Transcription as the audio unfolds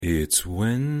It's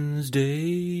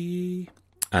Wednesday,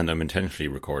 and I'm intentionally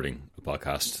recording a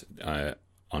podcast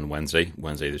on Wednesday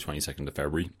the 22nd of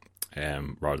February,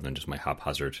 rather than just my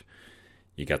haphazard.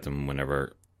 You get them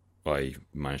whenever I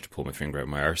manage to pull my finger out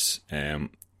my arse.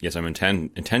 Yes, I'm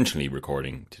intentionally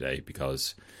recording today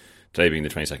because today being the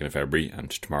 22nd of February and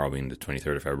tomorrow being the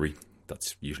 23rd of February,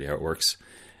 that's usually how it works,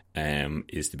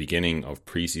 is the beginning of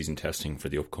pre-season testing for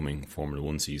the upcoming Formula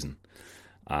 1 season.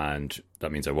 And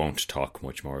that means I won't talk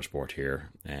much motorsport here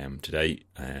today.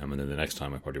 And then the next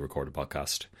time I probably record a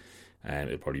podcast,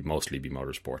 it'll probably mostly be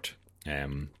motorsport.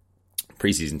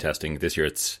 Pre-season testing, this year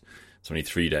it's only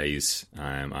 3 days,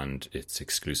 and it's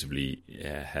exclusively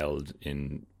held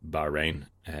in Bahrain,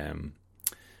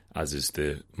 as is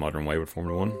the modern way with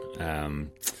Formula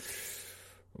 1.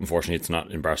 Unfortunately, it's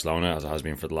not in Barcelona as it has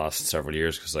been for the last several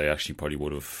years, because I actually probably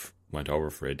would have went over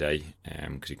for a day,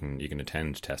 because you can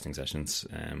attend testing sessions.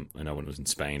 I know when it was in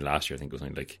Spain last year, I think it was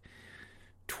only like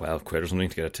 12 quid or something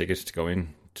to get a ticket to go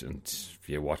in, and if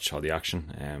you watch all the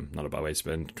action, not a bad way to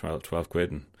spend 12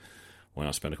 quid, and why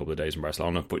not spend a couple of days in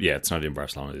Barcelona? But yeah, it's not in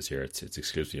Barcelona this year, it's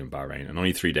exclusively in Bahrain, and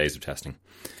only 3 days of testing,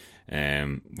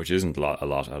 which isn't a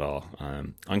lot at all.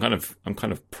 I'm kind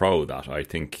of pro that. I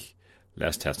think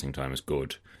less testing time is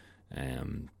good,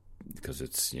 because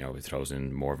it's, it throws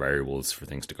in more variables for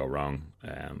things to go wrong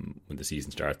when the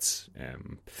season starts.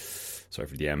 Sorry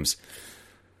for the M's.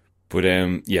 But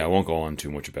I won't go on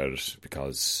too much about it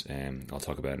because I'll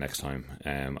talk about it next time.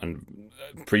 And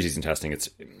pre-season testing,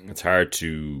 it's hard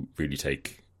to really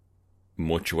take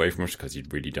much away from it because you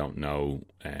really don't know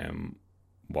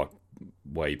what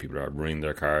way people are running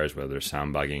their cars, whether they're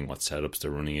sandbagging, what setups they're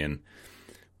running in.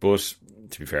 But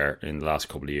to be fair, in the last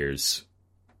couple of years,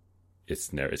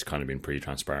 it's kind of been pretty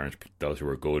transparent. Those who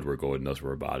were good, and those who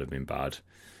were bad have been bad.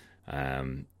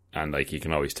 And like, you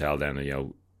can always tell then,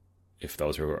 if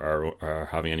those who are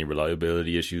having any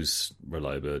reliability issues,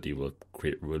 reliability will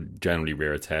generally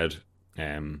rear its head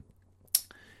in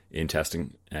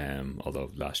testing.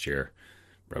 Although last year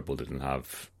Red Bull didn't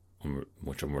have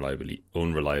much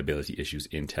unreliability issues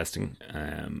in testing,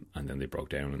 and then they broke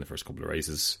down in the first couple of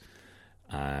races.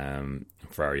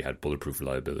 Ferrari had bulletproof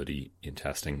reliability in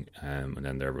testing, and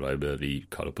then their reliability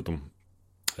caught up with them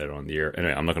later on in the year.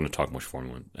 Anyway, I'm not going to talk much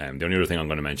Formula 1. The only other thing I'm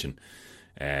going to mention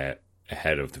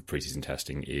ahead of the preseason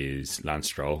testing is Lance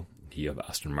Stroll, he of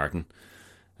Aston Martin,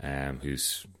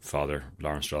 whose father,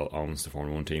 Lawrence Stroll, owns the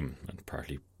Formula 1 team, and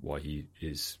partly why he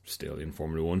is still in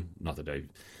Formula 1. Not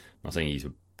saying he's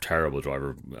a terrible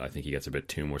driver. I think he gets a bit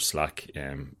too much slack,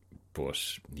 but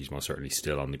he's most certainly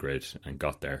still on the grid and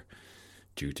got there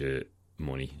due to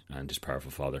money and his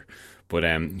powerful father. But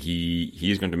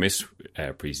he is going to miss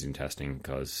pre-season testing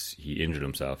because he injured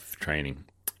himself training.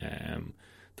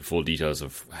 The full details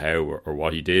of how or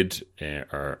what he did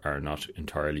are not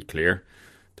entirely clear.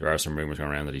 There are some rumours going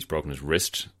around that he's broken his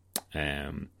wrist.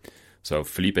 So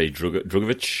Felipe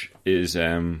Drugovich is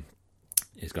going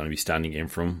to be standing in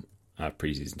for him at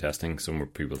pre-season testing. Some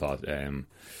people thought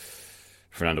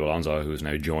Fernando Alonso, who has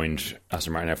now joined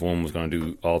Aston Martin F1, was going to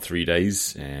do all 3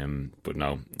 days, but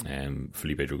no.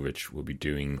 Felipe Drugovich will be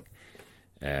doing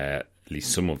at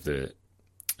least some of the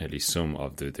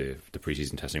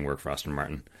preseason testing work for Aston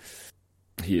Martin.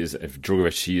 He's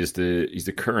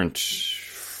the current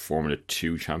Formula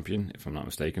 2 champion, if I'm not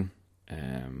mistaken.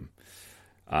 And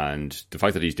the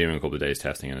fact that he's doing a couple of days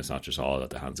testing and it's not just all at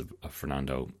the hands of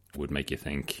Fernando would make you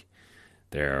think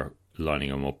they're lining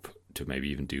him up to maybe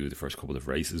even do the first couple of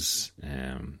races.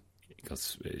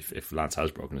 Because if Lance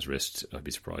has broken his wrist, I'd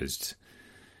be surprised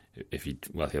if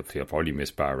he'll probably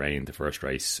miss Bahrain, the first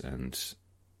race, and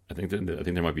I think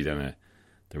there might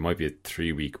be a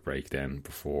 3-week break then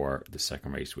before the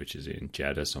second race, which is in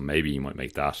Jeddah. So maybe he might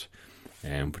make that.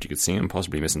 But you could see him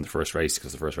possibly missing the first race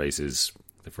because the first race is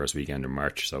the first weekend of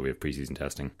March. So we have preseason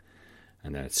testing,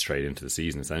 and then it's straight into the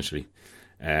season essentially.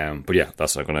 But yeah,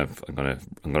 that's I'm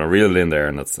gonna reel it in there,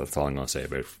 and that's all I'm gonna say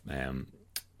about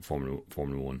Formula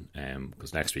 1.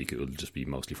 Because next week it will just be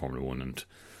mostly Formula 1, and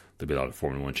there'll be a lot of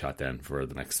Formula 1 chat then for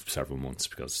the next several months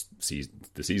because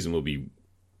the season will be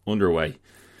underway.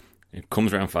 It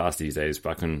comes around fast these days.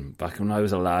 Back when I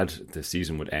was a lad, the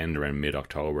season would end around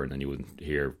mid-October, and then you wouldn't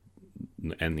hear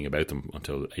anything about them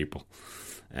until April.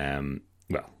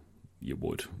 Well, you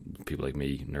would. People like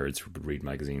me, nerds, would read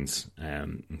magazines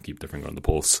and keep their finger on the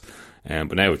pulse.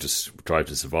 But now it's just Drive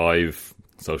to Survive,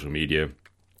 social media,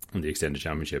 and the extended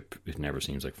championship. It never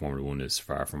seems like Formula 1 is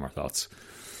far from our thoughts.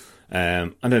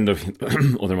 And then the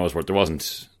other motorsport, there was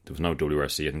no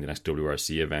WRC. I think the next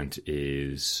WRC event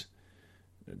it's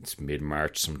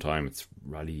mid-March sometime. It's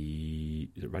Rally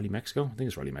Mexico? I think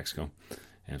it's Rally Mexico.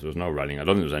 And so there was no rallying. I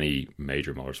don't think there was any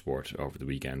major motorsport over the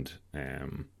weekend.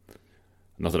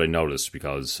 Not that I noticed,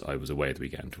 because I was away at the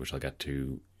weekend, which I'll get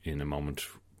to in a moment.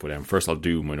 But first I'll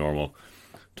do my normal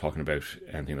talking about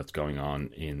anything that's going on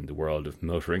in the world of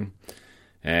motoring.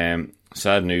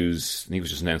 Sad news, I think it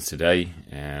was just announced today,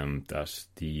 that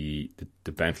the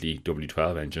Bentley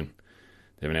W12 engine,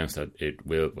 they've announced that it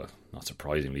will, well, not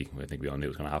surprisingly, I think we all knew it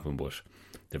was going to happen, but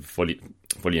they've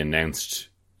fully announced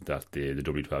that the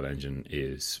W12 engine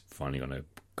is finally going to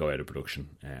go out of production.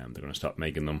 They're going to stop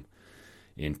making them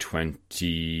in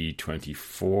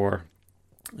 2024.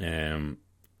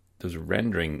 There's a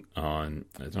rendering on,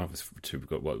 I don't know if it's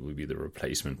what would be the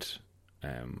replacement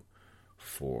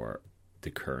for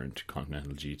the current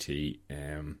Continental GT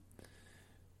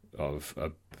of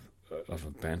a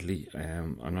Bentley.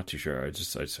 I'm not too sure. I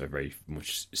just very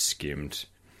much skimmed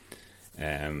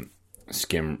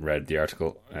read the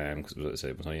article, because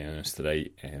it was only announced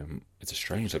today. It's a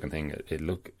strange looking thing.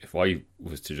 If I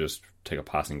was to just take a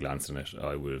passing glance on it,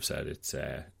 I would have said it's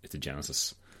a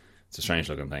Genesis. It's a strange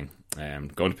looking thing.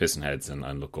 Go into Piston Heads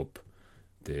and look up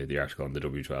the article on the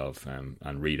W12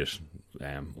 and read it,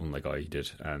 unlike I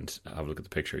did, and have a look at the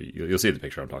picture. You'll see the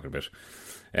picture I'm talking about.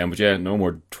 But yeah, no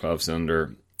more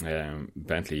 12-cylinder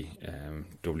Bentley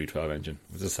W12 engine.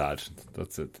 It's just sad.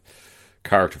 That's a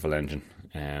characterful engine.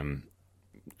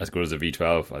 As good as a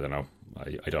V12, I don't know.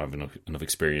 I don't have enough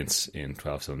experience in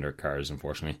 12-cylinder cars,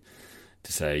 unfortunately,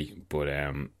 to say, but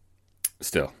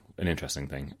still an interesting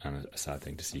thing and a sad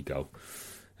thing to see go.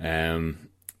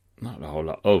 Not a whole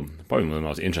lot. Oh, probably one of the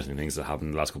most interesting things that happened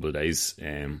in the last couple of days.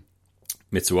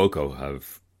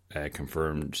 Mitsubishi have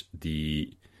confirmed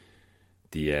the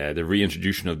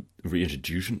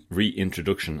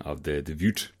reintroduction of the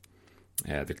Vute.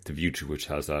 The Vute, which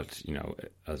has that,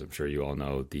 as I'm sure you all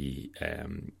know, the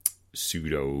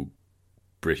pseudo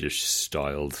British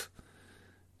styled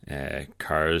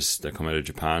cars that come out of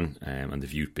Japan, and the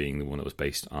Vute being the one that was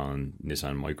based on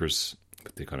Nissan Micras,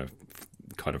 with the kind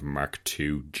of Mark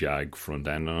II Jag front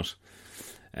end on it.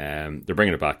 They're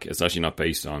bringing it back. It's actually not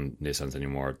based on Nissans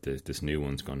anymore. This new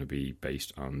one's going to be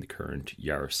based on the current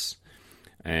Yaris.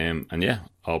 And yeah,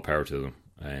 all power to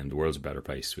them. The world's a better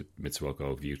place with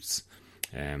Mitsubishi Vutes.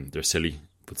 They're silly,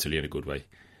 but silly in a good way.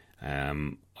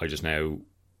 I just now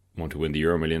want to win the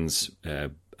Euro Millions,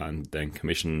 and then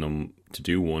commission them to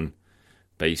do one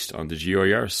based on the GR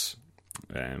Yaris,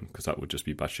 because that would just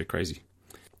be batshit crazy.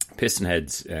 Piston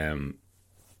Heads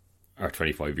are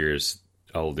 25 years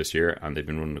old this year, and they've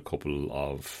been running a couple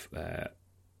of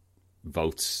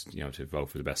votes, to vote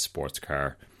for the best sports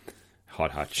car,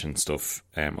 hot hatch and stuff,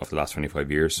 of the last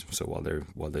 25 years. So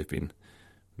while they've been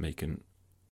making,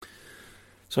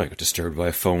 sorry, I got disturbed by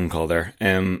a phone call there.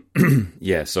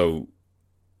 Yeah, so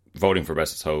voting for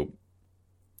best. So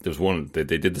there's one, they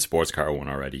did the sports car one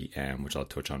already, which I'll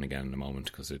touch on again in a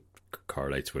moment because it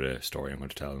correlates with a story I'm going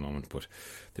to tell in a moment. But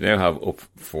they now have up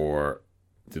for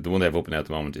the one they have open at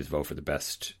the moment is vote for the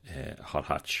best hot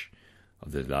hatch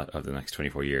of the next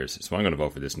 24 years. So I'm going to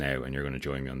vote for this now, and you're going to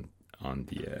join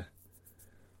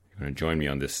me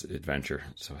on this adventure.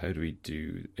 So how do we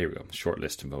do? Here we go.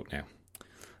 Shortlist and vote now.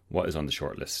 What is on the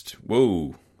shortlist?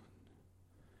 Whoa,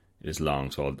 it is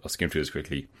long, so I'll skim through this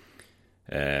quickly.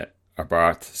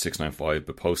 Abarth 695,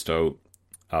 Baposto,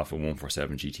 Alpha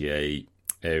 147 GTA,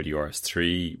 Audi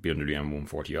RS3, BMW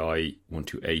M140i,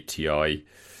 128 Ti,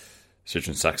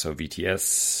 Citroen Saxo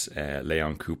VTS,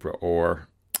 Leon Cupra Or,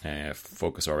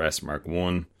 Focus RS Mark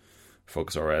 1,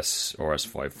 Focus RS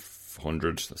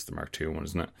 500, that's the Mark 2 one,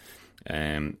 isn't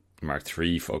it? Mark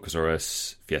 3 Focus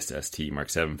RS, Fiesta ST Mark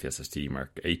 7, Fiesta ST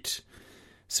Mark 8,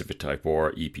 Civic Type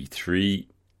R EP3,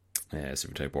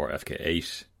 Civic Type R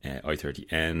FK8,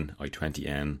 i30N,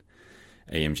 i20N,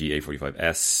 AMG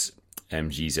A45S,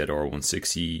 MG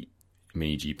ZR160,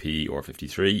 Mini GP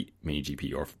R53, Mini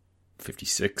GP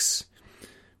R56,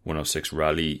 106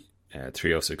 Rally,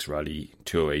 306 Rally,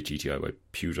 208 GTI by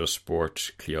Peugeot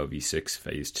Sport, Clio V6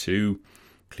 Phase 2,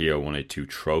 Clio 182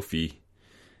 Trophy,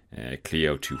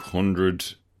 Clio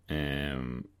 200,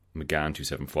 Megane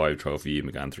 275 Trophy,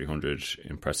 Megane 300,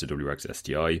 Impreza WRX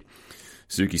STI,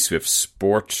 Suzuki Swift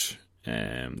Sport,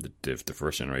 the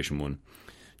first generation one,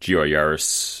 GR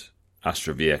Yaris,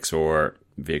 Astra VXR,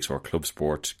 VXR Club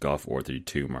Sport, Golf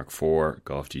R32 Mark IV,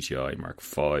 Golf GTI Mark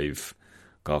V,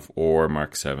 Golf Or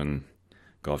Mark 7,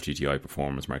 Golf GTI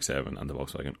Performance Mark 7, and the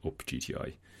Volkswagen Up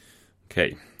GTI.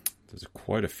 Okay, there's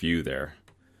quite a few there,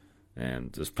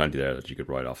 and there's plenty there that you could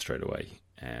write off straight away.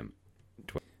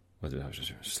 I'll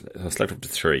select up to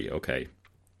 3, okay.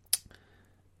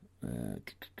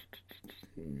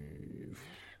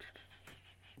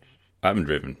 I haven't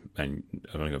driven, and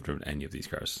I don't think I've driven any of these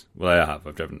cars. Well, I have.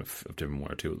 I've driven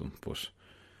one or two of them, but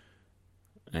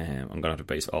I'm going to have to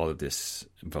base all of this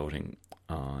voting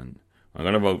on. I'm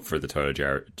going to vote for the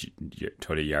Toyota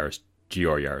Yaris,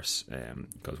 GR Yaris,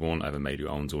 because one, I have a mate who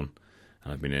owns one,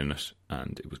 and I've been in it,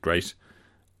 and it was great.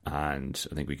 And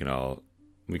I think we can all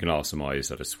surmise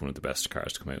that it's one of the best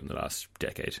cars to come out in the last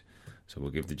decade. So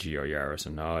we'll give the GR Yaris a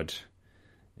nod.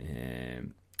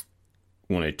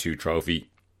 182 trophy,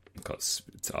 because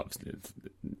it's obviously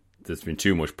there's been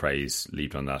too much praise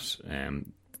leaped on that.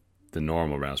 The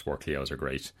normal round sport Clios are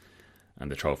great,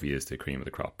 and the trophy is the cream of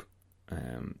the crop.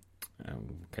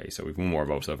 Okay, so we've one more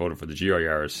vote. So I voted for the GR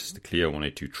Yaris, the Clio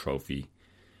 182 trophy.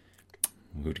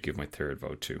 Who to give my third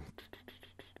vote to?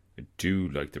 I do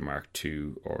like the Mark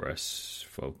II RS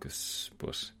Focus,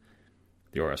 but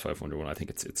the RS 501, I think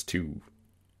it's too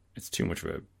much of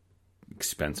a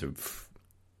expensive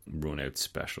run out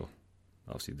special.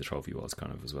 Obviously the trophy was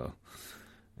kind of as well.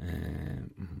 Do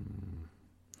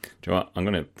you know what? I'm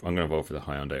gonna vote for the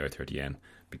Hyundai i30N,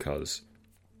 because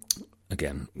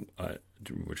again,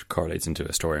 which correlates into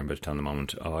a story I'm about to tell in a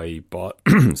moment. I bought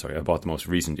the most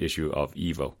recent issue of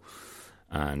Evo,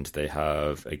 and they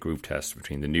have a group test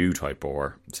between the new Type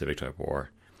R, Civic Type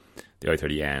R, the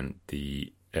i30N,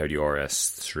 the Audi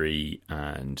RS3,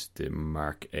 and the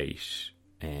Mark 8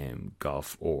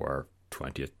 Golf or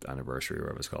 20th anniversary, or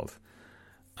whatever it's called.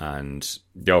 And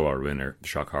the overall winner, the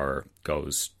shock horror,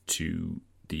 goes to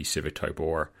the Civic Type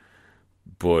R,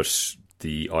 but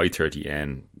the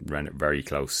i30N ran it very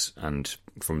close. And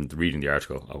from reading the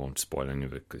article, I won't spoil any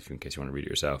of it in case you want to read it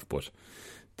yourself, but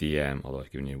although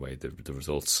I've given you away the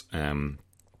results, the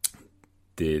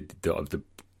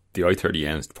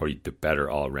i30N is probably the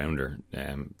better all rounder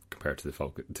compared to the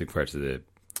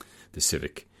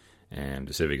Civic.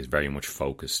 The Civic is very much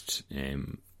focused.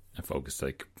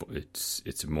 Like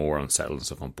it's more unsettled and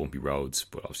stuff on bumpy roads,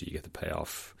 but obviously you get the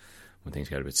payoff when things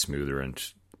get a bit smoother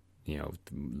and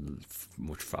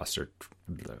much faster.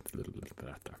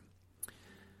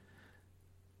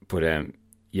 But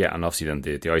yeah, and obviously then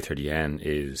the i30N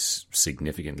is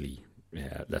significantly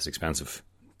less expensive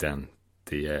than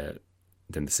the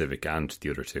Civic and the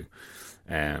other two.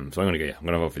 So I'm going to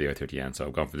vote for the i30N. So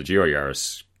I've gone for the GR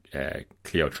Yaris,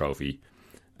 Clio Trophy,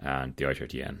 and the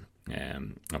i30N.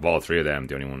 Of all three of them,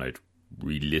 the only one I'd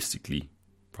realistically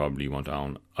probably want to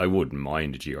own, I wouldn't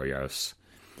mind a GR Yaris,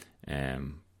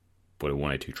 but a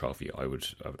 182 trophy, I would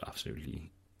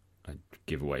absolutely. I'd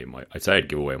give away my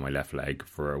left leg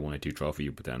for a 182 trophy,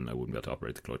 but then I wouldn't be able to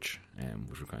operate the clutch,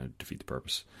 which would kind of defeat the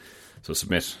purpose. So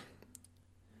submit.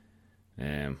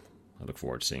 I look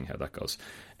forward to seeing how that goes.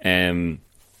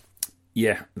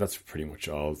 Yeah, that's pretty much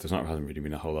all. Hasn't really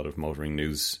been a whole lot of motoring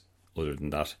news other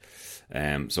than that.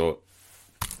 So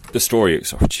the story.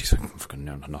 Sorry, jeez, I'm fucking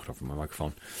knocked off my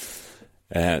microphone.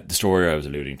 The story I was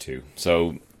alluding to.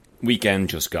 So weekend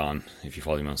just gone. If you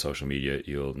follow me on social media,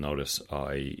 you'll notice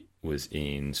I was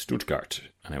in Stuttgart,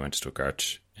 and I went to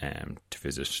Stuttgart to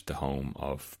visit the home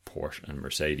of Porsche and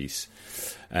Mercedes.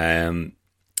 And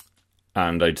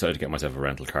I decided to get myself a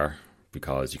rental car,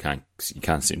 because you can't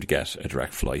seem to get a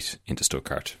direct flight into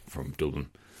Stuttgart from Dublin.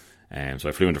 So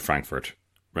I flew into Frankfurt,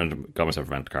 got myself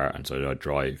a rental car, and so I'd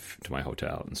drive to my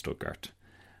hotel in Stuttgart.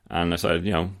 And I decided,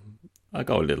 I'll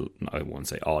go a little, I won't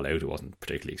say all out, it wasn't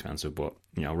particularly expensive, but,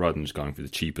 rather than just going for the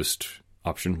cheapest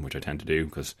option, which I tend to do,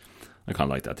 because I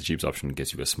kind of like that. The cheapest option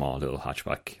gets you a small little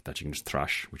hatchback that you can just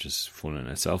thrash, which is fun in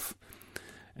itself.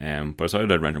 But I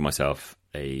decided I'd rent myself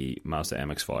a Mazda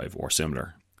MX-5 or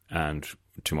similar, and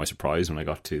to my surprise, when I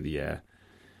got to the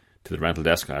rental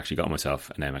desk, I actually got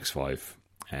myself an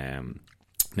MX-5.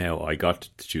 Now, I got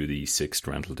to the 6th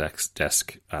rental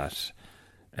desk at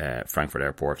Frankfurt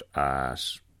Airport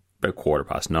at about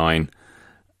 9:15,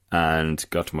 and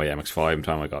got to my MX-5. By the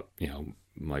time I got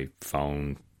my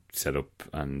phone set up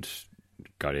and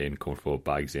got in, comfortable,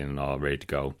 bags in and all ready to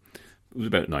go, it was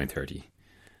about 9:30,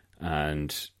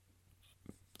 and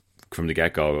from the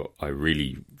get-go, I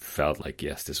really felt like,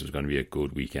 yes, this was going to be a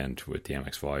good weekend with the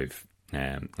MX-5.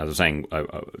 As I was saying,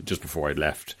 just before I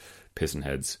left, Piston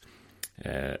Heads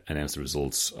announced the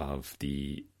results of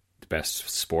the best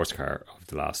sports car of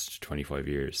the last 25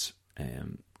 years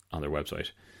on their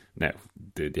website. Now,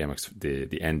 the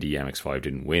ND MX-5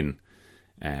 didn't win,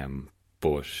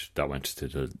 but that went to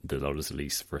the Lotus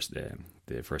Elise,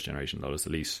 the first generation Lotus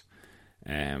Elise.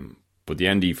 But the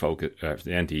ND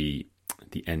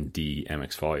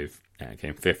MX-5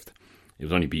 came 5th. It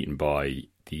was only beaten by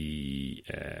the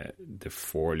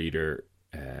 4-litre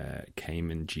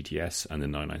Cayman GTS and the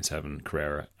 997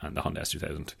 Carrera and the Honda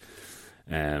S2000.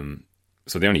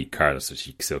 So the only car that's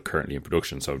actually still currently in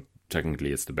production. So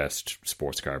technically it's the best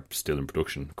sports car still in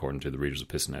production, according to the readers of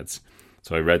Pistonheads.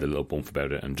 So I read a little bump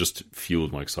about it and just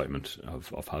fueled my excitement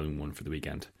of having one for the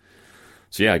weekend.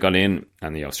 So yeah, I got in,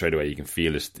 and straight away you can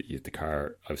feel it. The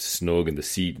car, I was snug in the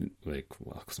seat,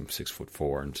 because I'm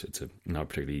 6'4", and it's a not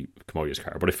particularly commodious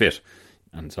car, but it fit,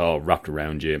 and it's all wrapped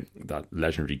around you. That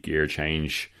legendary gear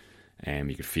change,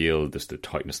 you could feel just the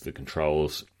tightness of the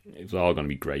controls. It was all going to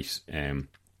be great.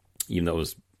 Even though it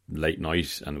was late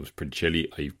night and it was pretty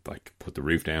chilly, I put the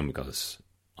roof down, because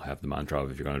I have the mantra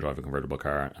of, if you're going to drive a convertible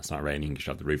car and it's not raining, you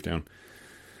should have the roof down.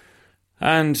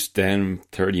 And then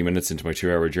 30 minutes into my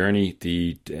 2-hour journey,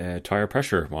 the tyre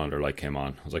pressure monitor light came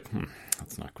on. I was like,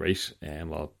 that's not great.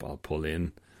 I'll pull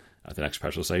in at the next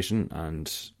petrol station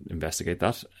and investigate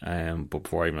that. But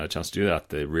before I even had a chance to do that,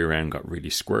 the rear end got really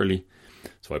squirrely.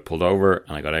 So I pulled over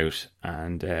and I got out,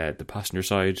 and the passenger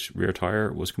side rear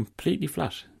tyre was completely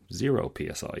flat, 0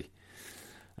 PSI.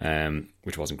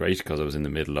 Which wasn't great, because I was in the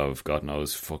middle of God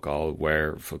knows fuck all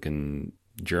where, fucking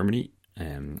Germany.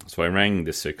 So I rang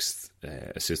the 6th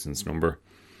assistance number,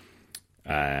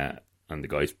 and the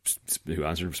guy who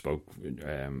answered spoke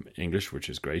English, which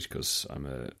is great, because I'm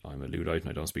a Luddite and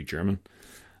I don't speak German,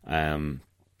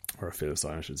 or a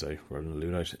Philistine I should say, rather than a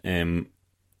Luddite.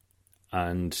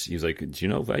 And he was like, do you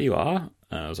know where you are?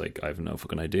 And I was like, I have no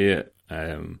fucking idea.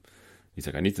 He's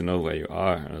like, I need to know where you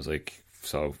are. And I was like,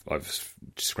 so I was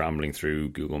scrambling through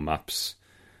Google Maps,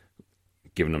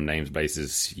 giving him names,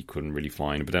 places he couldn't really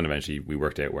find. But then eventually we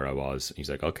worked out where I was. He's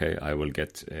like, okay, I will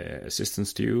get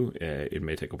assistance to you. It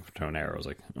may take up to an hour. I was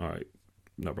like, all right,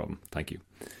 no problem. Thank you.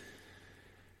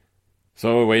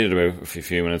 So I waited about a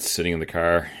few minutes sitting in the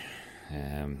car.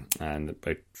 And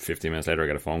about 15 minutes later, I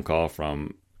got a phone call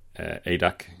from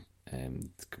ADAC,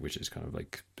 which is kind of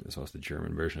like, so it's the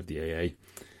German version of the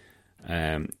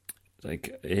AA.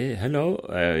 Like, hey,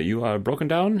 hello, you are broken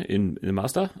down in the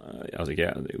Mazda? I was like,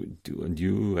 yeah, and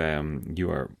you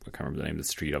are, I can't remember the name of the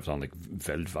street I was on, like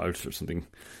Veldwald or something.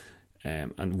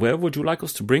 And where would you like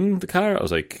us to bring the car? I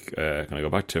was like, can I go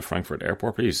back to Frankfurt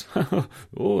Airport, please?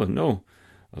 Oh, no.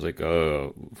 I was like,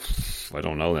 I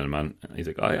don't know then, man. He's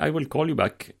like, I will call you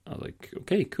back. I was like,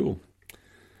 okay, cool.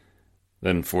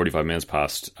 Then 45 minutes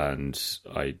passed and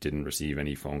I didn't receive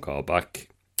any phone call back.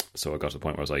 So I got to the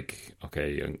point where I was like,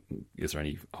 okay, is there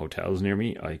any hotels near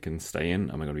me I can stay in?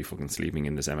 Am I going to be fucking sleeping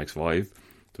in this MX-5?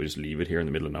 Do I just leave it here in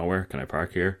the middle of nowhere? Can I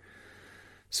park here?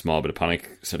 Small bit of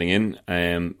panic setting in.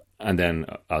 And then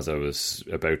as I was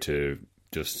about to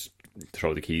just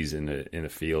throw the keys in the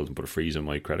field and put a freeze on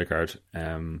my credit card,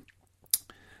 the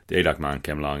ADAC man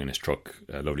came along in his truck.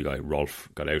 A lovely guy, Rolf,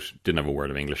 got out. Didn't have a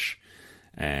word of English.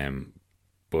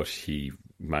 But he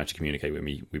managed to communicate with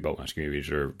me. We both managed to communicate with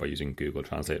each other by using Google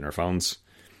Translate on our phones.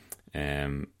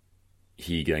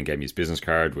 He then gave me his business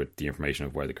card with the information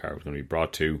of where the car was going to be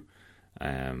brought to.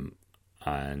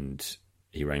 And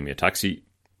he rang me a taxi.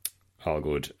 All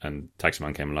good. And the taxi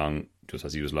man came along just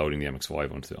as he was loading the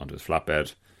MX-5 onto his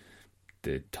flatbed.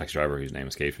 The taxi driver, whose name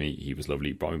escaped me, he was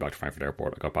lovely, brought me back to Frankfurt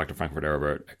Airport. I got back to Frankfurt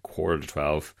Airport at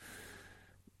 11:45.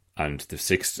 And the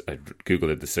 6th, I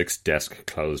googled it, the 6th desk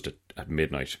closed at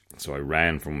midnight. So I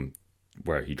ran from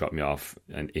where he dropped me off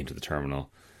and into the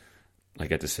terminal. I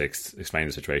get to 6th, explain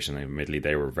the situation. And admittedly,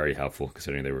 they were very helpful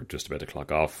considering they were just about to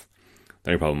clock off. The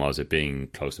only problem was it being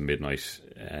close to midnight.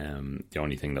 The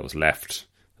only thing that was left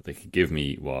that they could give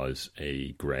me was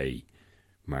a grey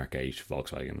Mark 8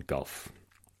 Volkswagen Golf,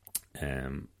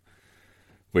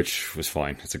 which was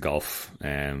fine. It's a Golf.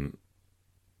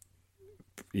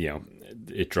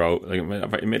 It drove,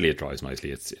 admittedly it drives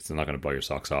nicely. It's not going to blow your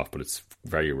socks off, but it's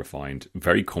very refined,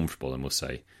 very comfortable, I must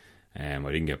say. I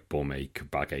didn't get bum ache,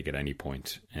 backache at any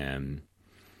point. Not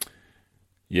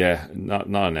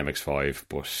an MX-5,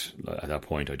 but at that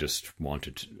point I just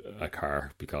wanted a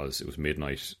car because it was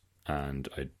midnight and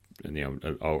a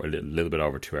little bit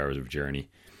over 2 hours of journey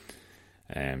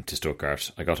to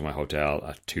Stuttgart. I got to my hotel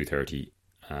at 2:30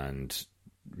 and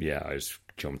I just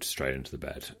jumped straight into the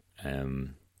bed.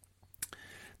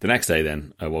 The next day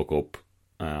then I woke up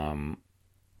and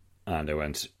I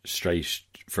went straight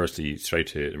to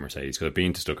the Mercedes, because I've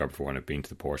been to Stuttgart before and I've been to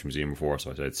the Porsche Museum before,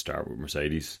 so I said start with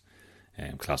Mercedes.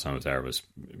 Last time I was there, I was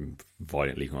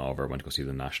violently hungover. I went to go see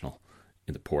the National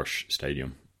in the Porsche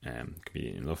Stadium,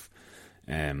 convenient enough.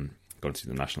 Going to see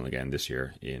the National again this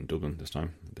year in Dublin this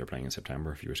time. They're playing in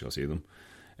September if you wish to go see them.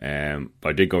 But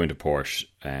I did go into Porsche,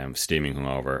 steaming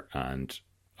hungover, and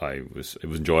it was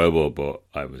enjoyable, but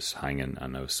I was hanging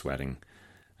and I was sweating.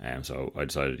 So I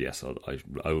decided, yes,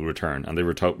 I will return. And they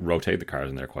rotate the cars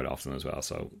in there quite often as well,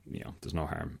 so there's no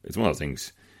harm. It's one of those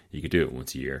things, you could do it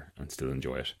once a year and still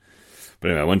enjoy it. But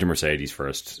anyway, I went to Mercedes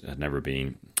first. I'd never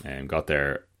been. Got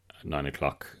there. 9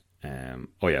 o'clock.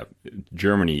 Oh yeah,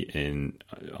 Germany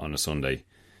on a Sunday,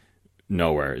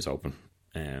 nowhere is open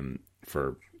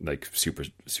for like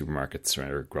supermarkets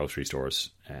or grocery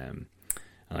stores. And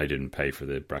I didn't pay for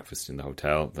the breakfast in the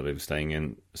hotel that I was staying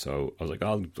in, so I was like,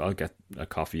 I'll get a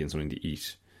coffee and something to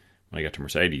eat when I get to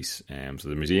Mercedes. So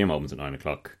the museum opens at 9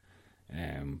 o'clock,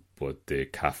 but the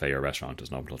cafe or restaurant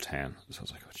doesn't open until 10. So I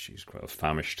was like, oh jeez, I was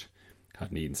famished.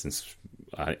 Hadn't eaten since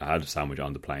I had a sandwich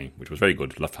on the plane, which was very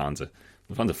good. Lufthansa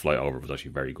flight over was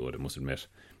actually very good, I must admit.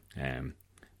 The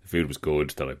food was good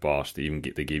that I bought. They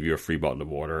gave you a free bottle of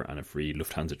water and a free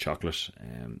Lufthansa chocolate.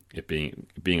 It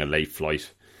being a late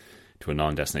flight to a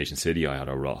non-destination city, I had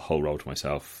a whole row to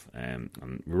myself, and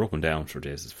we were up and down for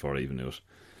days before I even knew it.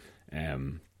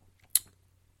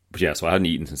 But yeah, so I hadn't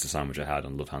eaten since the sandwich I had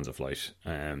on the Lufthansa flight.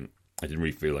 I didn't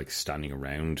really feel like standing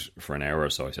around for an hour,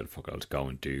 so I said, fuck, I'll just go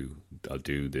and I'll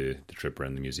do the trip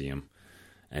around the museum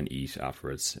and eat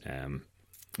afterwards,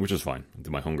 which was fine.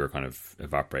 My hunger kind of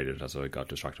evaporated as I got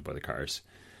distracted by the cars.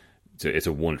 So it's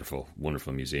a wonderful,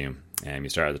 wonderful museum. You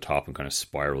start at the top and kind of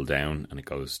spiral down, and it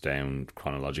goes down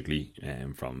chronologically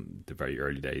from the very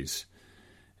early days,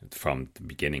 from the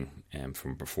beginning,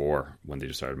 from before when they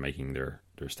just started making their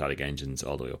static engines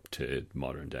all the way up to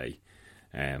modern day.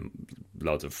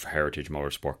 Loads of heritage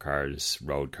motorsport cars,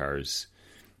 road cars.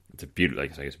 It's a beautiful,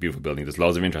 it's a beautiful building. There's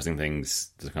loads of interesting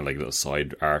things. There's kind of like little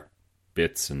side art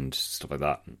bits and stuff like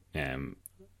that.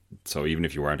 So even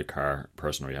if you weren't a car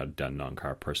person or you had a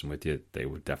non-car person with you, they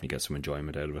would definitely get some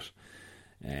enjoyment out of it.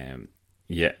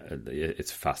 Yeah,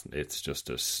 it's fascinating. It's just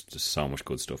there's so much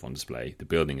good stuff on display. The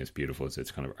building is beautiful.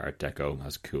 It's kind of Art Deco,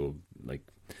 has cool like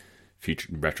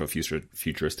retro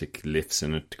futuristic lifts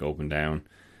in it to go up and down.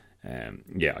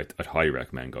 Yeah, I'd highly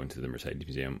recommend going to the Mercedes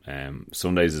Museum.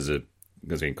 Sundays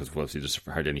because obviously there's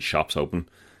hardly any shops open.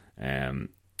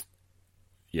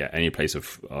 Yeah, any place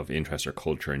of interest or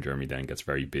culture in Germany then gets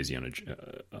very busy on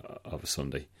a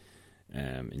Sunday.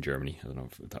 In Germany, I don't know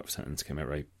if that sentence came out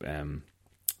right.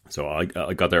 So I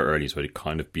got there early, so I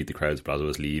kind of beat the crowds. But as I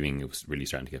was leaving, it was really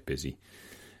starting to get busy.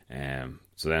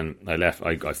 So then I left.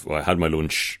 I had my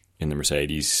lunch in the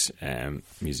Mercedes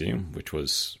museum, which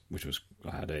was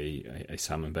I had a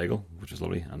salmon bagel, which was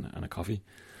lovely, and a coffee.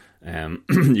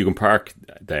 You can park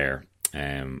there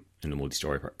in the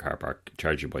multi-story car park,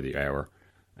 charge you by the hour.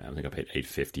 I think I paid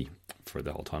 $8.50 for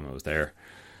the whole time I was there.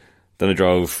 Then I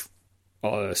drove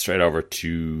straight over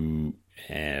to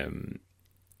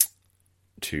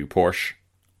Porsche.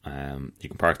 You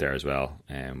can park there as well,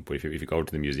 but if you go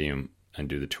to the museum and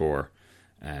do the tour,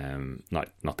 not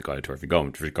the guided tour, if you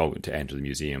go to enter the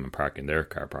museum and park in their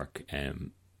car park,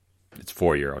 it's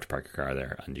 €4 to park your car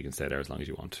there, and you can stay there as long as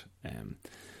you want.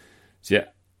 So yeah,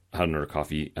 I had another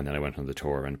coffee, and then I went on the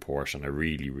tour around Porsche, and I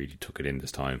really, really took it in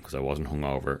this time because I wasn't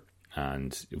hungover,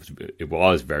 and it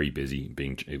was very busy,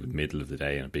 it was middle of the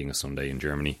day and being a Sunday in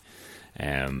Germany.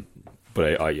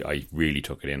 But I really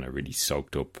took it in. I really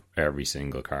soaked up every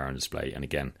single car on display, and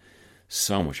again,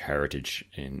 so much heritage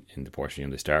in the Porsche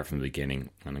Museum. They start from the beginning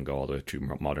and then go all the way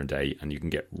through modern day, and you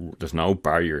can there's no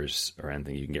barriers or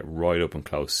anything. You can get right up and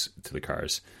close to the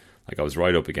cars. Like I was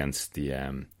right up against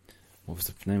the what was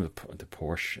the name of the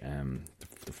Porsche,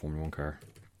 the Formula 1 car?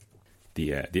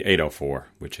 The 804,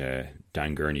 which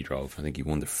Dan Gurney drove. I think he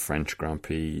won the French Grand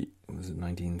Prix. Was it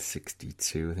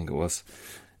 1962? I think it was.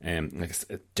 Like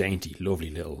a dainty, lovely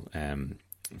little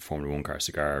Formula 1 car,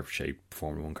 cigar shaped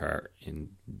Formula 1 car in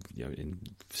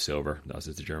silver. That was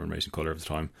the German racing colour of the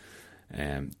time.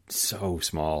 So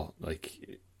small,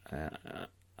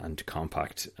 and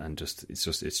compact, and it's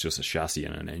just a chassis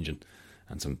and an engine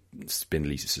and some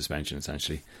spindly suspension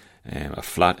essentially. A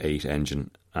flat 8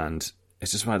 engine, and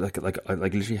it's just like I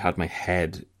literally had my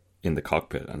head in the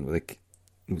cockpit, and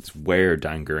it's where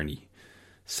Dan Gurney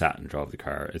sat and drove the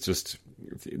car. It's just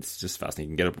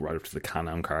fascinating. You can get up right up to the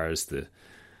Can-Am cars, the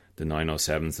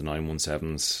 907s, the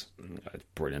 917s.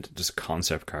 Brilliant. Just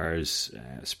concept cars,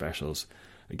 specials.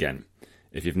 Again,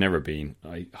 if you've never been,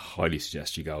 I highly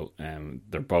suggest you go.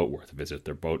 They're both worth a visit.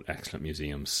 They're both excellent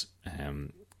museums.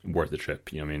 Worth the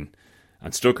trip. You know what I mean?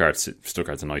 And Stuttgart's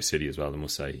a nice city as well, I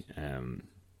must say.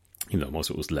 Most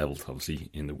of it was leveled,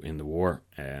 obviously, in the war.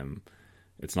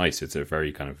 It's nice. It's a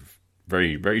very kind of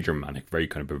very, very Germanic, very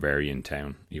kind of Bavarian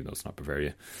town, even though it's not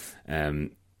Bavaria.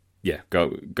 Yeah, go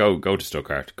to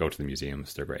Stuttgart, go to the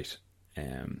museums, they're great.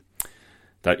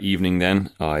 That evening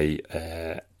then, I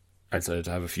decided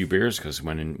to have a few beers, because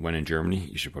when in Germany,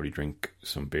 you should probably drink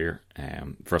some beer.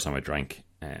 First time I drank,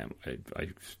 I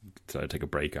decided to take a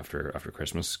break after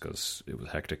Christmas, because it was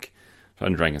hectic. So I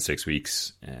hadn't drank in 6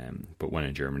 weeks, but when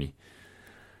in Germany.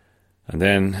 And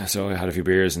then, so I had a few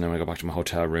beers, and then when I got back to my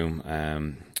hotel room,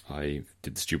 I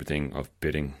did the stupid thing of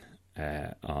bidding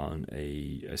on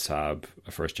a Saab,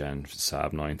 a first gen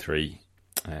Saab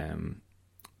 9.3.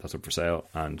 That's up for sale.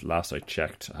 And last I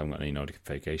checked, I haven't got any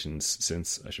notifications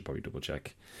since. I should probably double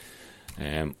check.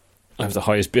 I was the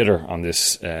highest bidder on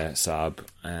this Saab,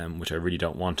 which I really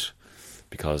don't want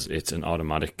because it's an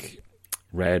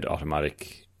red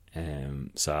automatic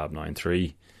Saab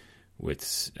 9.3 with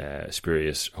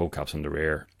spurious hubcaps on the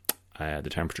rear. The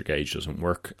temperature gauge doesn't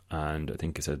work, and I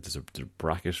think it said there's a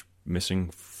bracket missing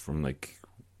from like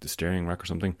the steering rack or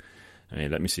something.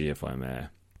 Let me see if I'm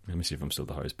still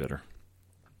the highest bidder.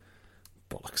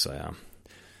 Bollocks, I am.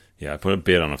 Yeah, I put a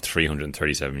bid on of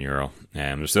 €337.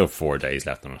 There's still 4 days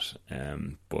left on it,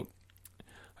 but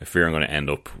I fear I'm going to end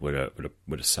up with a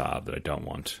Saab that I don't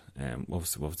want. What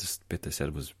was this bit they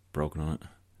said was broken on it?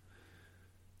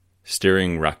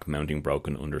 Steering rack mounting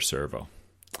broken under servo.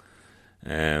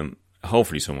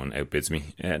 Hopefully someone outbids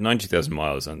me. 92,000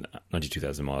 miles, and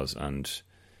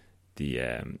the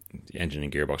engine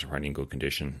and gearbox are apparently in good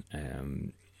condition.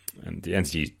 And the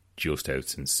NC just out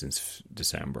since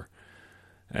December.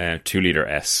 2-litre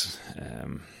S.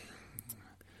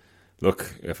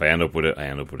 Look, if I end up with it, I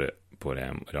end up with it. But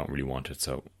I don't really want it.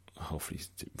 So hopefully,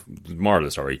 moral of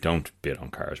the story: don't bid on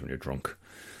cars when you're drunk.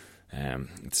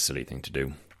 It's a silly thing to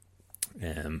do.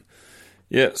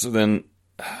 So then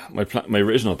my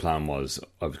original plan was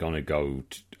I was going to do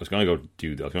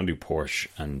Porsche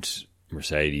and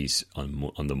Mercedes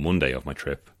on the Monday of my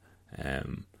trip,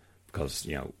 because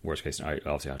worst case I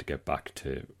also had to get back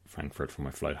to Frankfurt for my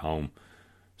flight home.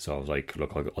 So I was like,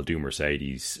 look, I'll do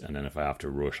Mercedes, and then if I have to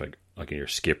rush, I can either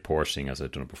skip Porsche thing as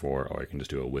I've done it before, or I can just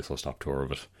do a whistle stop tour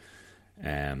of it.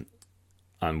 And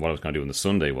what I was going to do on the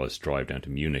Sunday was drive down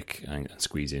to Munich and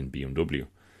squeeze in BMW.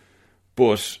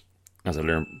 But as I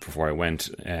learned before I went,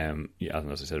 as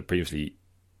I said previously,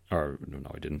 or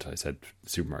no, I didn't. I said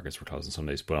supermarkets were closed on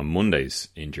Sundays, but on Mondays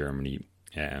in Germany,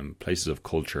 places of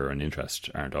culture and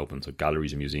interest aren't open. So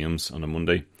galleries and museums on a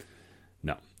Monday,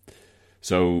 no.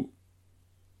 So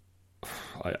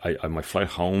I my flight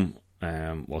home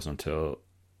wasn't until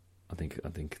I think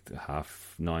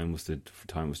 9:30 was the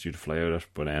time it was due to fly out at.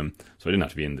 But so I didn't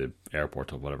have to be in the airport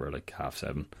till whatever, like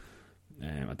 7:30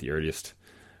 at the earliest.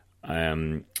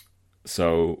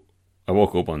 So I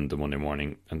woke up on the Monday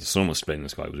morning and the sun was split in the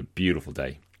sky. It was a beautiful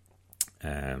day.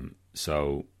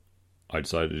 So I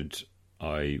decided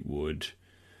I would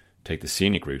take the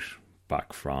scenic route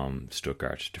back from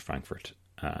Stuttgart to Frankfurt,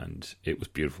 and it was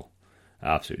beautiful,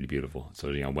 absolutely beautiful.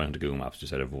 So I went into Google Maps, just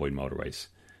said avoid motorways.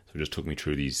 So it just took me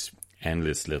through these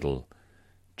endless little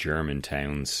German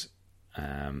towns,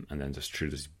 and then just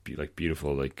through this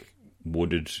beautiful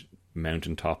wooded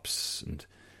mountaintops and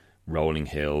rolling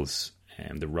hills.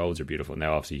 The roads are beautiful.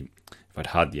 Now, obviously, if I'd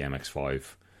had the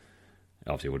MX-5,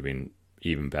 obviously it would have been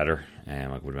even better. I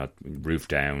would have had roof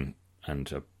down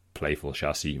and a playful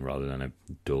chassis rather than a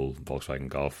dull Volkswagen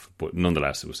Golf. But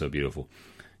nonetheless, it was so beautiful.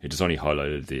 It just only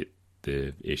highlighted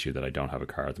the issue that I don't have a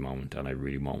car at the moment, and I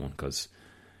really want one, because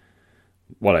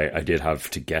what I did have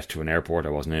to get to an airport, I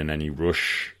wasn't in any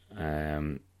rush,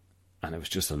 and it was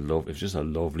just a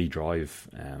lovely drive.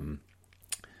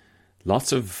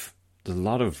 There's a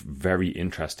lot of very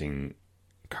interesting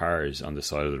cars on the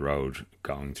side of the road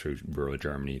going through rural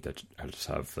Germany that just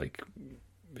have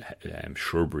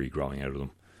shrubbery growing out of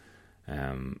them.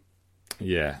 And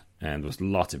there was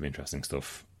lots of interesting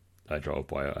stuff that I drove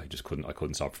by. I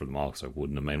couldn't stop for them all, because I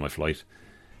wouldn't have made my flight.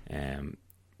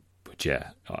 But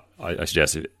yeah, I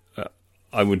suggested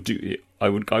I would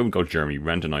go to Germany,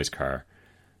 rent a nice car,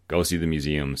 go see the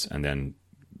museums, and then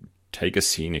take a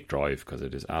scenic drive, because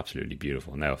it is absolutely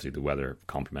beautiful. Now, obviously, the weather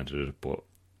complemented it, but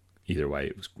either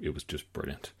way, it was just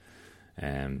brilliant.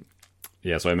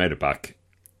 So I made it back.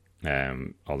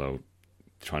 Although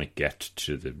trying to get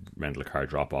to the rental car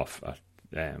drop off at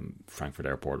Frankfurt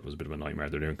Airport was a bit of a nightmare.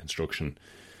 They're doing construction.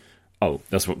 Oh,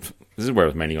 this is where I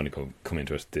was mainly going to come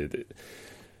into it.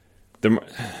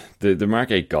 The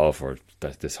Mark 8 Golf, or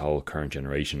this whole current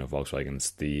generation of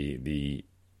Volkswagens, the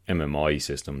MMI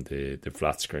system, the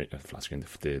flat screen,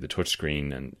 the touch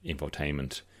screen and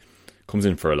infotainment comes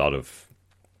in for a lot of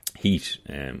heat,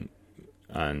 and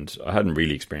I hadn't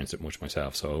really experienced it much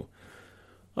myself, so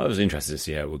I was interested to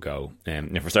see how it would go.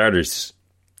 Now, for starters,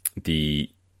 the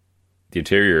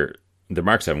interior, the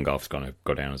Mark 7 Golf is going to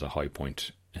go down as a high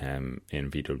point in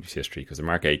VW's history, because the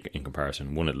Mark 8, in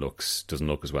comparison, doesn't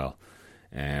look as well.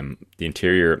 The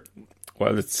interior,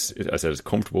 well, it's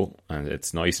comfortable and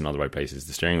it's nice in all the right places.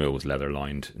 The steering wheel was leather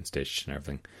lined and stitched and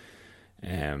everything.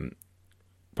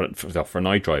 But for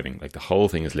night driving, the whole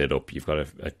thing is lit up. You've got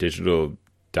a digital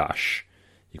dash.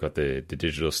 You've got the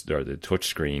digital or the touch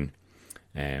screen.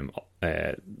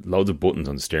 Loads of buttons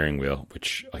on the steering wheel,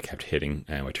 which I kept hitting.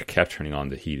 I kept turning on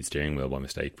the heated steering wheel by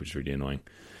mistake, which is really annoying.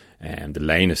 And the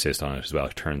lane assist on it as well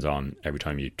turns on every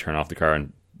time you turn off the car,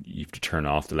 and you have to turn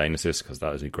off the lane assist because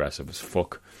that is aggressive as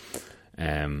fuck.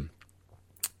 So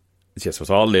it's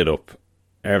all lit up.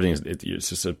 It's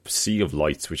just a sea of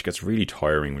lights, which gets really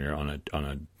tiring when you're on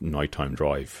a nighttime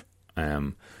drive.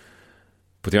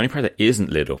 But the only part that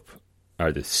isn't lit up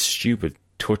are the stupid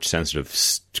touch sensitive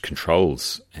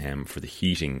controls for the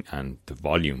heating and the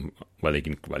volume. Well, you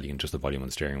can adjust the volume on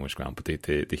the steering, which ground, but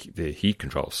the heat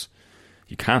controls,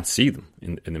 you can't see them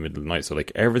in the middle of the night. So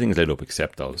like everything's lit up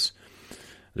except those.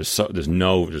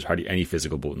 There's hardly any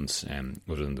physical buttons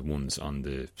other than the ones on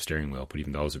the steering wheel, but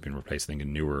even those have been replaced, I think,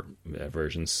 in newer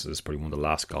versions. So it's probably one of the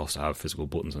last Golfs to have physical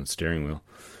buttons on the steering wheel.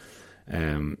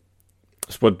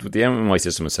 But with the MMI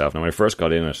system itself, now when I first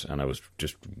got in it, and I was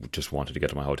just wanted to get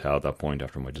to my hotel at that point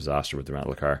after my disaster with the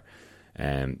rental car,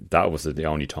 that was the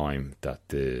only time that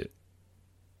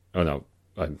not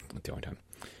the only time.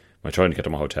 When I tried to get to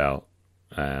my hotel,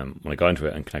 when I got into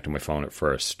it and connected my phone at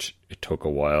first, it took a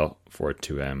while for it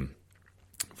to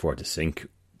sync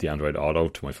the Android Auto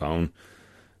to my phone,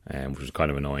 which was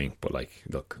kind of annoying. But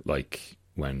like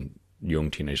when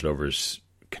young teenage lovers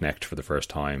connect for the first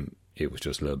time, it was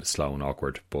just a little bit slow and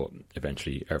awkward. But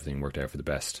eventually, everything worked out for the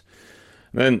best.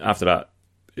 And then after that,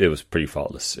 it was pretty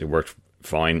faultless. It worked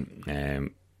fine. I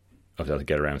was able to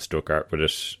get around Stuttgart with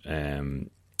it.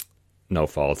 No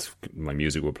fault. My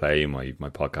music would play, my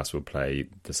podcast would play,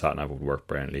 the sat nav would work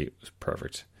brilliantly. It was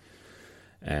perfect.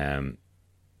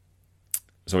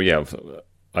 So yeah,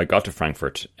 I got to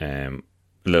Frankfurt a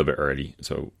little bit early.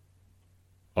 So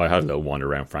I had a little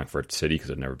wander around Frankfurt City because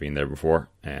I'd never been there before.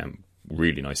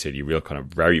 Really nice city, real kind of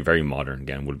very, very modern.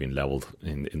 Again, would have been leveled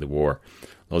in the war.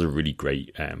 Those are really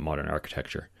great modern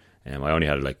architecture. I only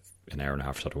had like an hour and a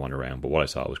half or so to wander around, but what I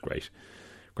saw was great.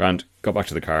 Grand, got back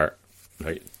to the car.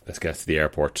 Right, let's get to the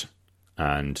airport.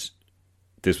 And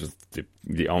this was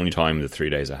the only time in the 3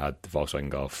 days I had the Volkswagen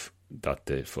Golf that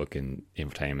the fucking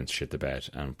infotainment shit the bed.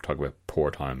 And talk about poor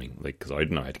timing, like, because I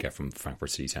didn't know how to get from Frankfurt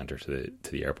City Centre to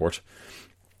the airport,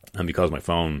 and because my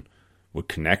phone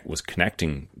was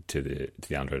connecting to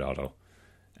the Android Auto,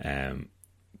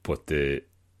 but the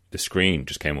screen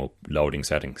just came up loading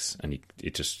settings, and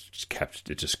it just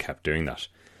kept doing that.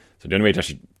 So the only way to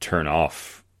actually turn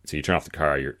off. So you turn off the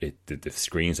car, the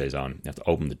screen stays on. You have to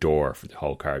open the door for the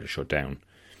whole car to shut down.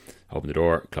 Open the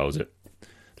door, close it,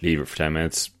 leave it for 10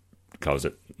 minutes, close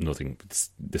it, nothing. It's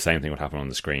the same thing would happen on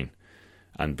the screen.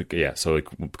 And yeah, so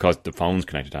because the phone's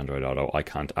connected to Android Auto, I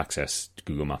can't access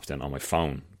Google Maps then on my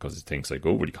phone because it thinks like,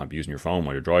 oh, well, you can't be using your phone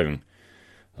while you're driving.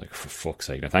 Like, for fuck's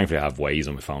sake. Now, thankfully, I have Waze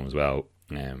on my phone as well.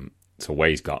 So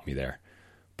Waze got me there.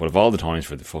 But of all the times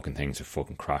for the fucking things to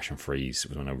fucking crash and freeze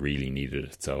was when I really needed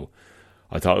it. So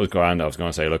I thought it was grand. I was going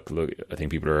to say, look, I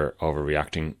think people are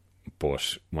overreacting,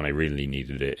 but when I really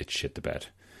needed it, it shit the bed.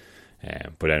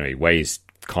 But anyway, Waze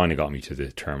kind of got me to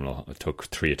the terminal. It took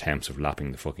 3 attempts of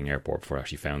lapping the fucking airport before I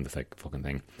actually found the fucking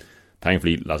thing.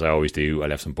 Thankfully, as I always do, I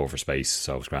left some buffer space,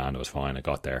 so it was grand. I was fine. I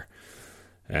got there.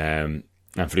 And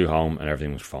flew home, and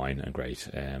everything was fine and great.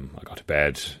 I got to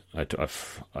bed.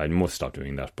 I must stop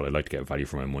doing that, but I'd like to get value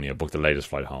for my money. I booked the latest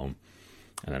flight home,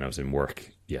 and then I was in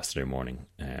work yesterday morning.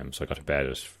 So I got to bed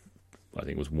at, I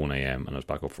think it was 1 a.m, and I was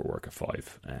back up for work at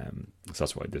 5. So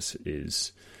that's why this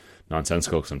is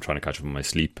nonsensical, because I'm trying to catch up on my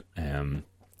sleep. And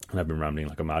I've been rambling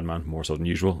like a madman, more so than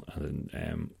usual.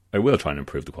 And I will try and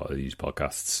improve the quality of these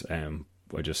podcasts. I'm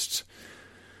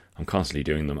constantly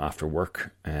doing them after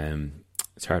work.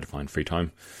 It's hard to find free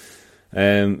time.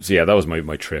 So yeah, that was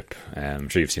my trip. I'm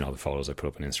sure you've seen all the photos I put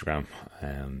up on Instagram.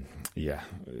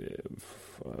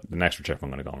 The next trip I'm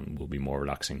going to go on will be more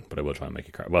relaxing, but I will try and make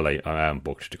a car. Well, I am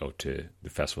booked to go to the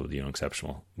Festival of the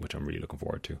Unexceptional, which I'm really looking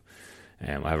forward to.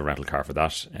 I have a rental car for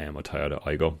that, a Toyota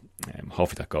Aygo.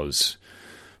 Hopefully that goes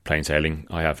plain sailing.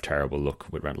 I have terrible luck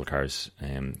with rental cars.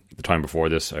 The time before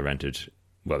this,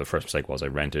 the first mistake was I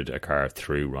rented a car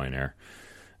through Ryanair,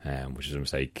 which is a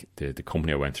mistake. The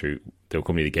company I went through, the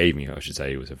company they gave me, I should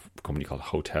say, was a company called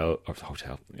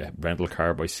Rental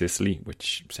Car by Sicily,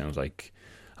 which sounds like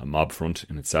a mob front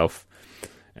in itself.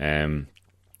 The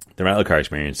rental car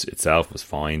experience itself was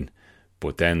fine,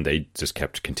 but then they just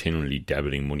kept continually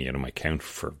debiting money out of my account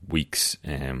for weeks,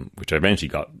 which I eventually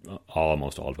got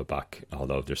almost all of it back,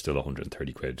 although there's still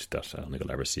 130 quid that I don't think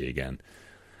I'll ever see again.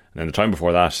 And then the time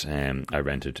before that, I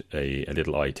rented a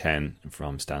little i10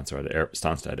 from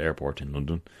Stansted Airport in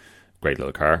London. Great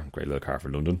little car for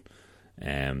London.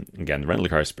 Again, the rental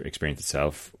car experience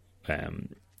itself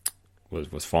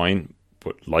was fine,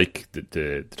 But like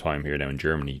the time here now in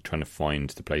Germany, trying to find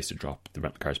the place to drop the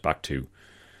rental cars back to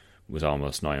was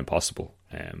almost nigh impossible.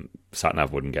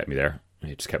 Sat-nav wouldn't get me there.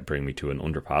 It just kept bringing me to an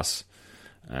underpass.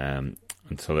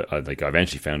 Until I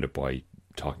eventually found it by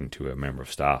talking to a member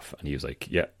of staff, and he was like,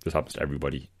 yeah, this happens to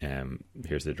everybody.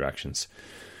 Here's the directions.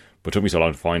 But it took me so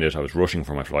long to find it. I was rushing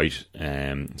for my flight.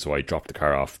 So I dropped the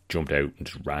car off, jumped out, and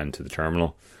just ran to the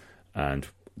terminal. And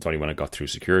it's only when I got through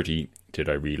security did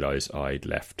I realise I'd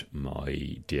left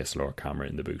my DSLR camera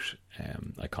in the boot.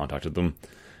 I contacted them.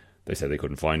 They said they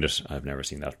couldn't find it. I've never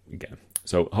seen that again.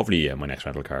 So hopefully my next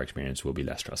rental car experience will be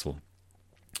less stressful.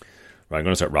 Right, I'm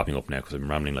going to start wrapping up now because I've been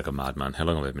rambling like a madman. How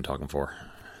long have I been talking for?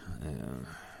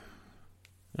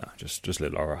 Just a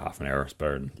little over half an hour. It's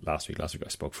better than last week. Last week I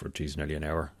spoke for nearly an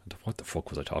hour. What the fuck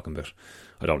was I talking about?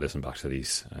 I don't listen back to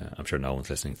these. I'm sure no one's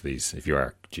listening to these. If you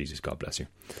are, Jesus, God bless you.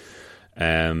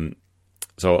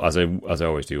 So as I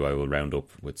always do, I will round up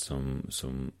with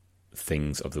some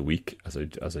things of the week as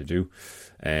I do.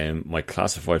 My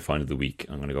classified find of the week,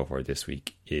 I'm going to go for it this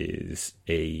week, is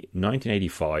a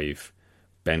 1985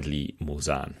 Bentley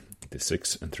Mulsanne, the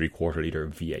 6 3/4 litre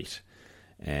V8.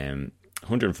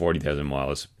 140,000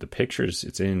 miles. The pictures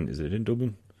is it in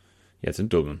Dublin? Yeah, it's in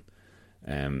Dublin.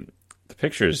 The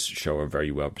pictures show a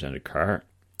very well presented car.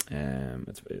 I'm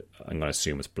going to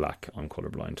assume it's black. I'm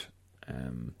colourblind.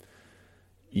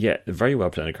 Yeah, a very well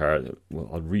presented car.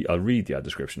 Well, I'll read the ad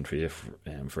description for you.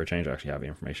 For a change, I actually have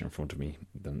information in front of me.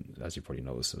 Then, as you probably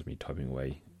noticed, there's me typing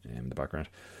away in the background.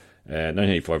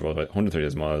 1985,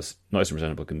 130,000 miles, nice and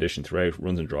presentable condition throughout,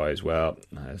 runs and dries well,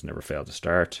 has never failed to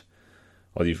start.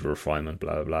 All these refinement,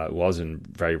 blah blah blah. It was in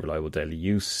very reliable daily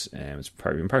use. It's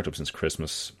been parked up since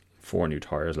Christmas. 4 new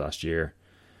tyres last year.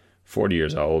 40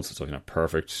 years old, so it's looking at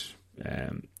perfect.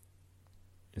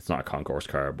 It's not a concourse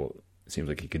car, but it seems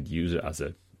like you could use it as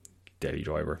a daily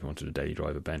driver if you wanted to daily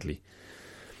drive a Bentley.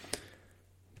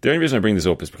 The only reason I bring this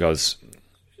up is because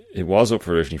it was up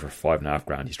for originally for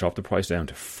 $5,500. He's dropped the price down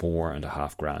to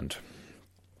 $4,500.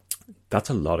 That's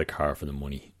a lot of car for the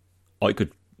money. I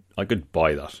could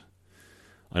buy that.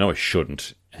 I know I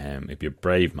shouldn't. It'd be a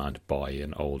brave man to buy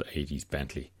an old 80s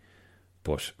Bentley,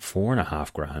 but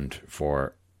 $4,500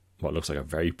 for what looks like a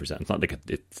very present. It's not like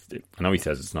I know he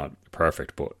says it's not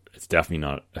perfect, but it's definitely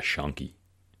not a shonky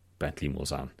Bentley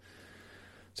Mulsanne.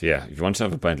 So yeah, if you want to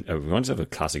have a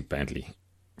classic Bentley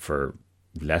for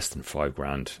less than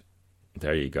 $5,000,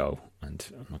 there you go. And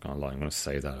I'm not gonna lie, I'm gonna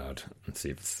save that out and see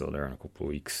if it's still there in a couple of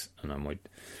weeks. And I might,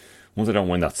 once I don't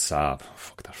win that Saab,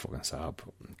 fuck that fucking Saab.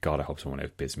 God, I hope someone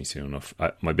outbids me soon enough.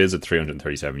 My bid's at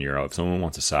 €337. If someone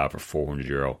wants a Saab for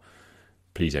 €400,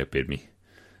 please outbid me.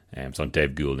 It's on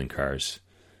Dave Goulding Cars.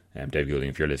 Dave Goulding,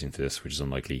 if you're listening to this, which is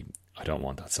unlikely, I don't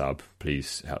want that Saab.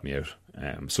 Please help me out.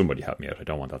 Somebody help me out. I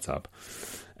don't want that Saab.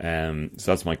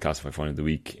 So that's my classified find of the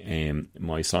week.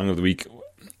 My song of the week.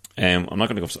 I'm not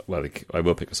going to go. Well, I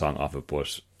will pick a song off it,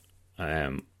 but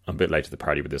I'm a bit late to the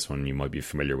party with this one. You might be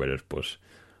familiar with it, but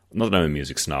not that I'm a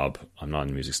music snob. I'm not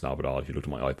a music snob at all. If you look at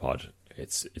my iPod,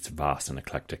 it's vast and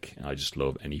eclectic, and I just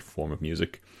love any form of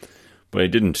music. But I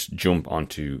didn't jump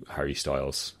onto Harry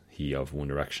Styles, he of One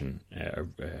Direction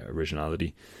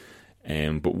originality.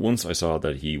 But once I saw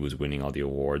that he was winning all the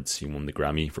awards, he won the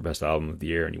Grammy for Best Album of the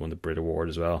Year, and he won the Brit Award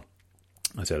as well.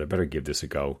 I said I better give this a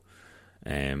go.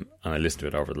 And I listened to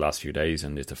it over the last few days,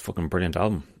 and it's a fucking brilliant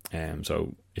album.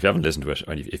 So if you haven't listened to it,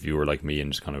 or if you were like me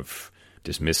and just kind of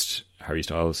dismissed Harry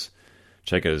Styles,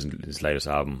 check out his latest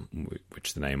album,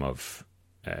 which the name of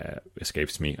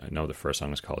escapes me. I know the first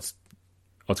song is called...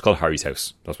 Oh, it's called Harry's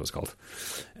House. That's what it's called.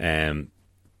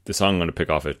 The song I'm going to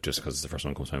pick off it, just because it's the first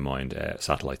one that comes to my mind,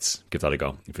 Satellites. Give that a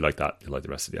go. If you like that, you'll like the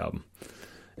rest of the album.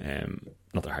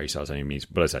 Not that Harry Styles any means,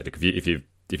 but I said, like, if you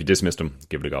dismissed him,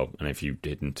 give it a go. And if you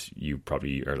didn't, you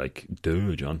probably are like,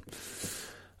 duh, John.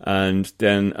 And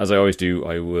then, as I always do,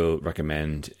 I will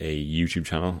recommend a YouTube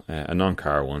channel, a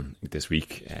non-car one this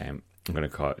week. I'm going to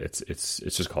call it, it's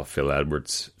just called Phil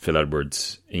Edwards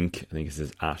Inc. I think it's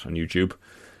his @ on YouTube.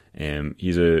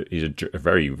 He's a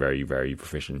very, very, very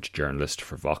proficient journalist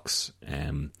for Vox.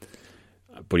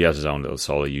 But he has his own little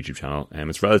solo YouTube channel.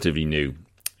 It's relatively new.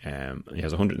 He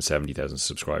has 170,000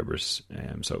 subscribers.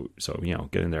 So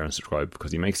get in there and subscribe,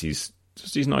 because he makes these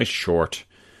nice short,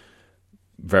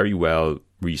 very well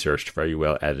researched, very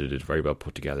well edited, very well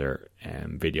put together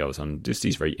videos on just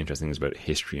these very interesting things about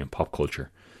history and pop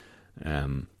culture.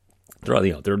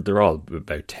 They're all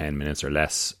about 10 minutes or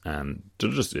less, and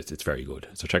it's very good.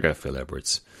 So check out Phil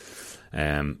Edwards. Right,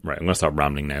 I'm going to stop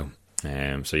rambling now.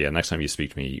 So yeah, next time you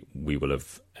speak to me, we will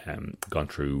have gone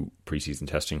through pre-season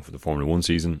testing for the Formula 1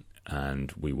 season.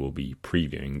 and we will be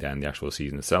previewing then the actual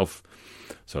season itself.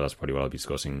 So that's probably what I'll be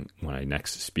discussing when I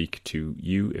next speak to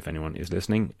you, if anyone is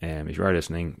listening. If you are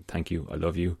listening, thank you, I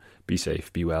love you, be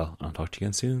safe, be well, and I'll talk to you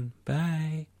again soon.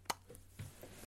 Bye.